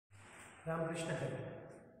Ramakrishna Hari.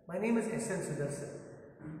 My name is S.N. Sudharsan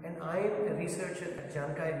and I am a researcher at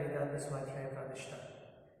Jankaya Vedanta Swadhyaya Pradishtan.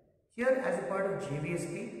 Here, as a part of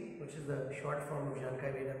JVSP, which is the short form of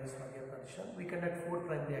Jankaya Vedanta Swadhyaya Pradishtan, we conduct 4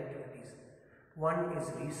 primary activities. One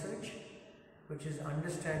is research, which is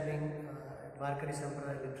understanding Varkari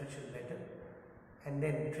Sampradaya literature better, and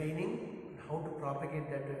then training, how to propagate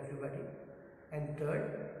that to everybody. And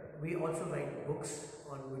third, we also write books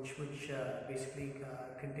on which basically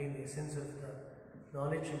contain the essence of the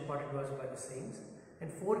knowledge imparted to us by the saints,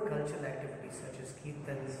 and 4 cultural activities such as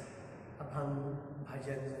kirtans, abhang,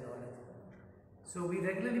 bhajans and all of them. So we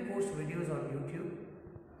regularly post videos on YouTube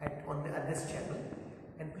at this channel,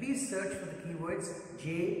 and please search for the keywords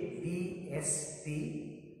JVSP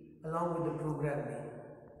along with the program name.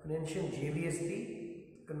 You can mention JVSP,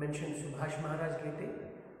 you can mention Subhash Maharaj Gete,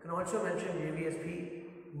 you can also mention JVSP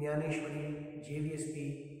Jnaneshwari, JVSP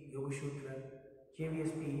Yoga Sutra,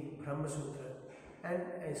 JVSP Brahma Sutra, and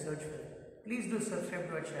I search for it. Please do subscribe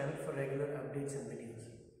to our channel for regular updates and videos.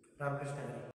 Ramakrishna Hari.